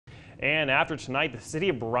And after tonight, the city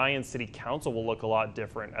of Bryan City Council will look a lot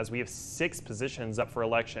different as we have 6 positions up for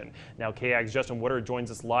election. Now, KAG's Justin Woodard joins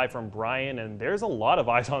us live from Bryan, and there's a lot of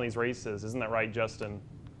eyes on these races. Isn't that right, Justin?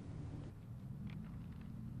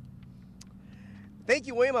 Thank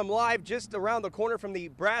you, William. I'm live just around the corner from the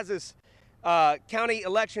Brazos County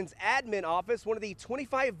Elections Admin Office, one of the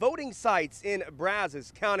 25 voting sites in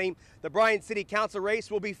Brazos County. The Bryan City Council race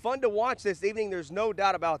will be fun to watch this evening. There's no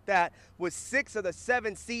doubt about that, with 6 of the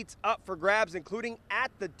 7 seats up for grabs, including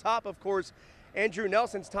at the top, of course, Andrew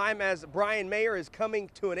Nelson's time as Bryan mayor is coming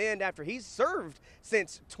to an end after he's served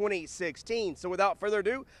since 2016. So without further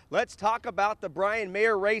ado, let's talk about the Bryan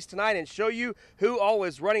mayor race tonight and show you who all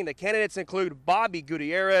is running. The candidates include Bobby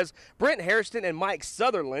Gutierrez, Brent Hairston, and Mike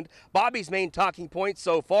Sutherland. Bobby's main talking points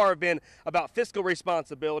so far have been about fiscal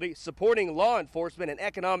responsibility, supporting law enforcement, and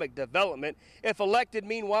economic development. If elected,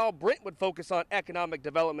 meanwhile, Brent would focus on economic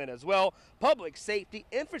development as well, public safety,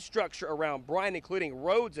 infrastructure around Bryan, including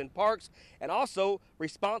roads and parks, and also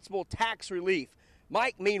responsible tax relief.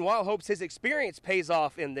 Mike, meanwhile, hopes his experience pays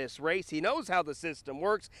off in this race. He knows how the system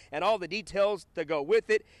works and all the details that go with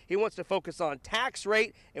it. He wants to focus on tax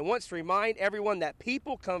rate and wants to remind everyone that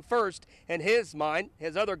people come first in his mind.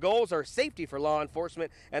 His other goals are safety for law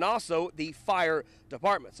enforcement and also the fire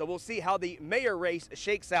department. So we'll see how the mayor race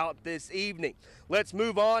shakes out this evening. Let's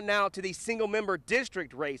move on now to the single-member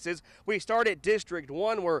district races. We start at District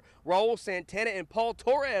 1, where Raul Santana and Paul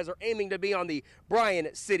Torres are aiming to be on the Bryan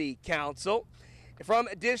City Council. From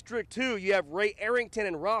District 2, you have Ray Arrington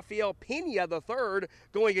and Rafael Pena III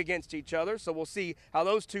going against each other, so we'll see how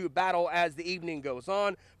those two battle as the evening goes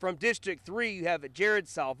on. From District 3, you have Jared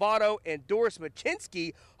Salvato and Doris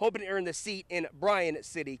Machinsky hoping to earn the seat in Bryan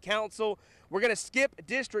City Council. We're going to skip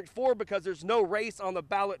District 4 because there's no race on the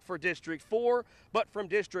ballot for District 4, but from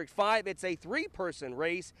District 5, it's a 3-person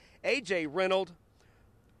race. A.J. Reynolds,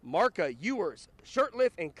 Marka Ewers,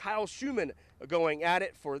 Shurtleff, and Kyle Schumann going at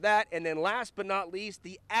it for that. And then last but not least,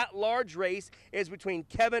 the at-large race is between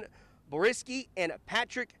Kevin Boriski and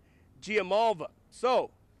Patrick Giamalva.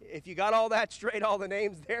 So if you got all that straight, all the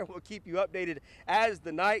names there, we'll keep you updated as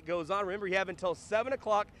the night goes on. Remember, you have until 7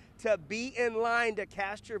 o'clock to be in line to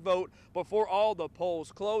cast your vote before all the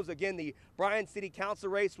polls close. Again, the Bryan City Council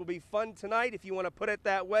race will be fun tonight, if you want to put it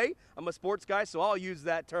that way. I'm a sports guy, so I'll use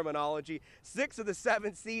that terminology. 6 of the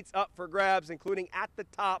 7 seats up for grabs, including at the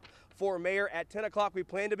top for mayor. At 10 o'clock, we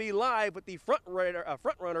plan to be live with the front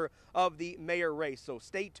runner of the mayor race. So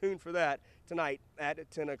stay tuned for that tonight at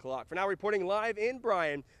 10 o'clock. For now, reporting live in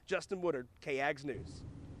Bryan, Justin Woodard, KAGS News.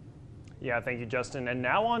 Yeah, thank you, Justin. And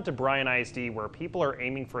now on to Bryan ISD, where people are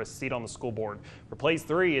aiming for a seat on the school board. For place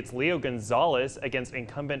 3, it's Leo Gonzalez against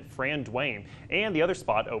incumbent Fran Duane. And the other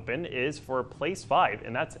spot open is for place 5,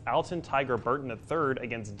 and that's Alton Tiger Burton III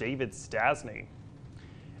against David Stasny.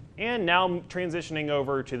 And now transitioning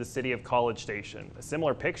over to the city of College Station. A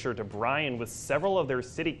similar picture to Bryan with several of their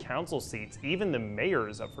city council seats, even the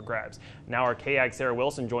mayor's up for grabs. Now our KAG Sarah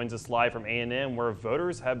Wilson joins us live from A&M, where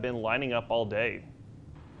voters have been lining up all day.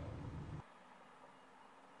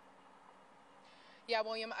 Yeah,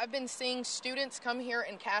 William, I've been seeing students come here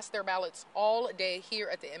and cast their ballots all day here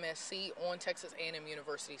at the MSC on Texas A&M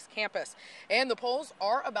University's campus. And the polls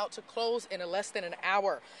are about to close in less than an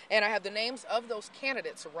hour. And I have the names of those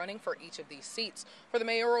candidates running for each of these seats. For the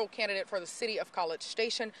mayoral candidate for the city of College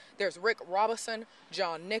Station, there's Rick Robinson,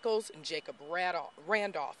 John Nichols, and Jacob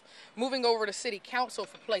Randolph. Moving over to city council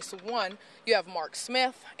for place 1, you have Mark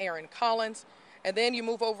Smith, Aaron Collins, and then you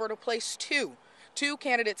move over to place 2. 2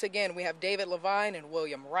 candidates again. We have David Levine and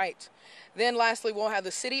William Wright. Then lastly, we'll have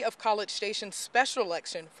the City of College Station special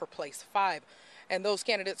election for place 5. And those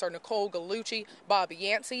candidates are Nicole Gallucci, Bob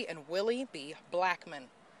Yancey, and Willie B. Blackman.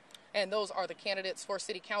 And those are the candidates for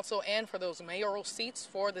City Council and for those mayoral seats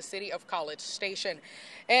for the City of College Station.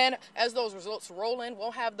 And as those results roll in,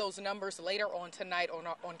 we'll have those numbers later on tonight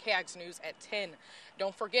on KAGS News at 10.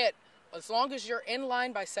 Don't forget, as long as you're in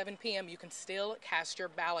line by 7 p.m., you can still cast your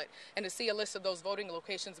ballot. And to see a list of those voting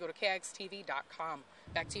locations, go to KAGSTV.com.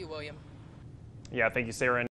 Back to you, William. Yeah, thank you, Sarah.